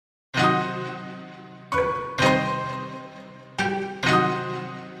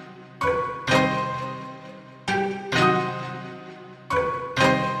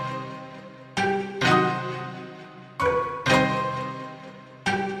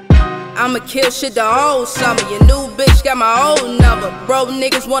I'ma kill shit the whole summer. Your new bitch got my old number. Bro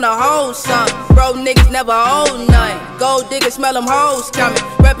niggas wanna hold something. Bro niggas never own nothing. Gold diggers smell them hoes coming.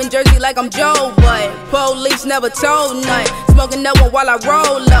 Reppin' Jersey like I'm Joe Budden. Police never told nothing. Smoking that one while I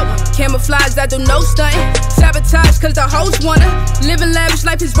roll up. Camouflage, I do no stunting. Sabotage cause the host wanna. Living lavish,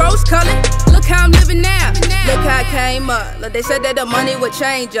 life is rose colored. Look how I'm living now. Look how I came up. Look, they said that the money would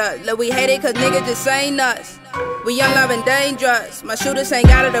change us. Look, we hate it cause niggas just ain't us. We young, love, and dangerous. My shooters ain't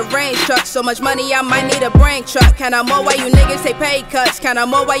got a range truck. So much money, I might need a Brink truck. Count out more while you niggas take pay cuts. Count out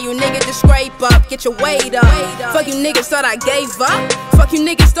more while you niggas just scrape up. Get your weight up. Fuck you niggas thought I gave up. Fuck you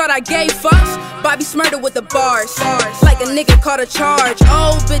niggas thought I gave fucks. Bobby Smurder with the bars. Like a nigga caught a charge.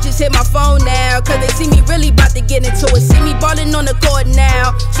 Old bitches hit my phone now. Cause they see me really bout to get into it. See me ballin' on the court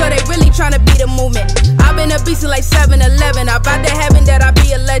now. So they really tryna beat the movement. I been a beast like 7-11. I bout to heaven that I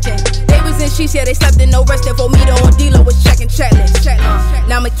be a legend. They was in sheets, yeah, they slept in no resting. For me, the on D-Lo was checking checklist.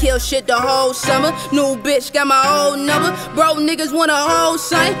 Now I'ma kill shit the whole summer. New bitch got my old number. Bro niggas wanna hold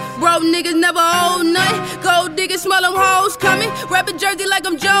something. Bro niggas never old nothing. Gold diggers smell them hoes coming. Reppin' Jersey like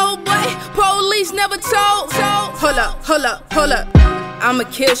I'm Joe Budden. Police never told. Hold up, hold up, hold up. I'ma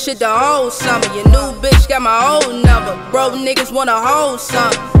kill shit the whole summer. Your new bitch got my old number. Bro niggas wanna hold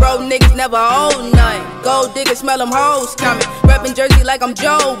something. Bro niggas never own nothing. Gold diggers smell them hoes coming. Reppin' Jersey like I'm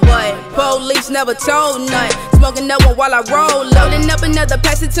Joe Budden. Police never told nothing. Smoking that one while I roll up. Loading up another,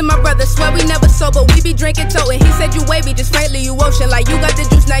 pass it to my brother. Swear we never sober, we be drinking totin'. He said you wavy, just faintly you ocean. Like you got the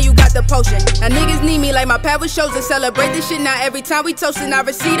juice, now you got the potion. Now niggas need me like my pad with shows to celebrate this shit. Now every time we toastin', I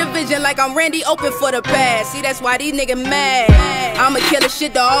receive a vision like I'm Randy open for the pass. See, that's why these niggas mad. I'ma kill the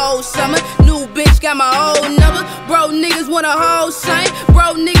shit the whole summer. New bitch got my old number. Bro niggas wanna hold something.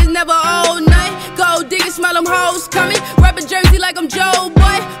 Bro niggas never own nothing. Gold diggers smell them hoes coming. Reppin' Jersey like I'm Joe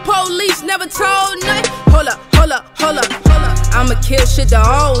Budden. Police never told nothing. Hold up, hold up, hold up, hold up. I'ma kill shit the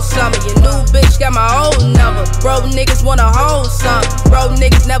whole summer. Your new bitch got my old number. Bro niggas wanna hold something. Bro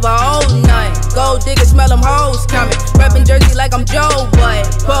niggas never own nothing. Gold diggers smell them hoes coming. Reppin' Jersey like I'm Joe Budden.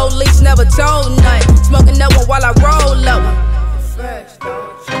 Police never told nothing. Smoking that one while I roll up. Fresh,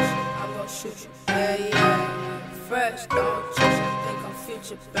 don't chase it, I'm gon' shoot you, baby. Fresh, don't chase it, think I'm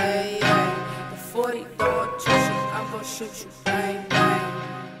future, baby. The 40, don't chase it, I'm gon' shoot you, bang, bang.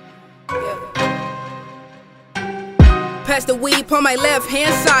 Yeah. Pass the weed on my left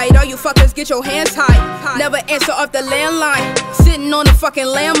hand side. All you fuckers get your hands high. Never answer off the landline. Sitting on the fucking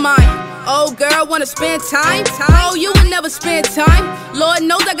landmine. Oh girl, wanna spend time? Oh, you would never spend time. Lord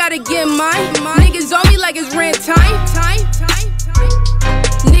knows I gotta get mine. Niggas on me like it's rent time.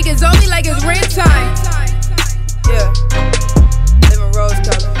 Niggas on me like it's rent time. Yeah. Living rose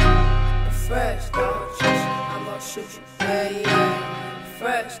color. Fresh, don't chase it, I'm gon' shoot you, baby.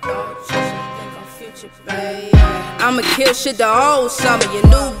 Fresh, don't chase it, think I'm future, baby. I'ma kill shit the whole summer. Your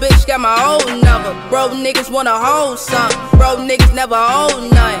new bitch got my old number. Bro niggas wanna hold something. Bro niggas never own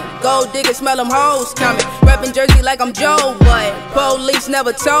nothing. Gold diggers smell them hoes coming. Reppin' Jersey like I'm Joe Budden. Police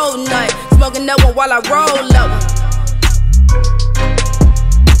never told nothing. Smoking that one while I roll up.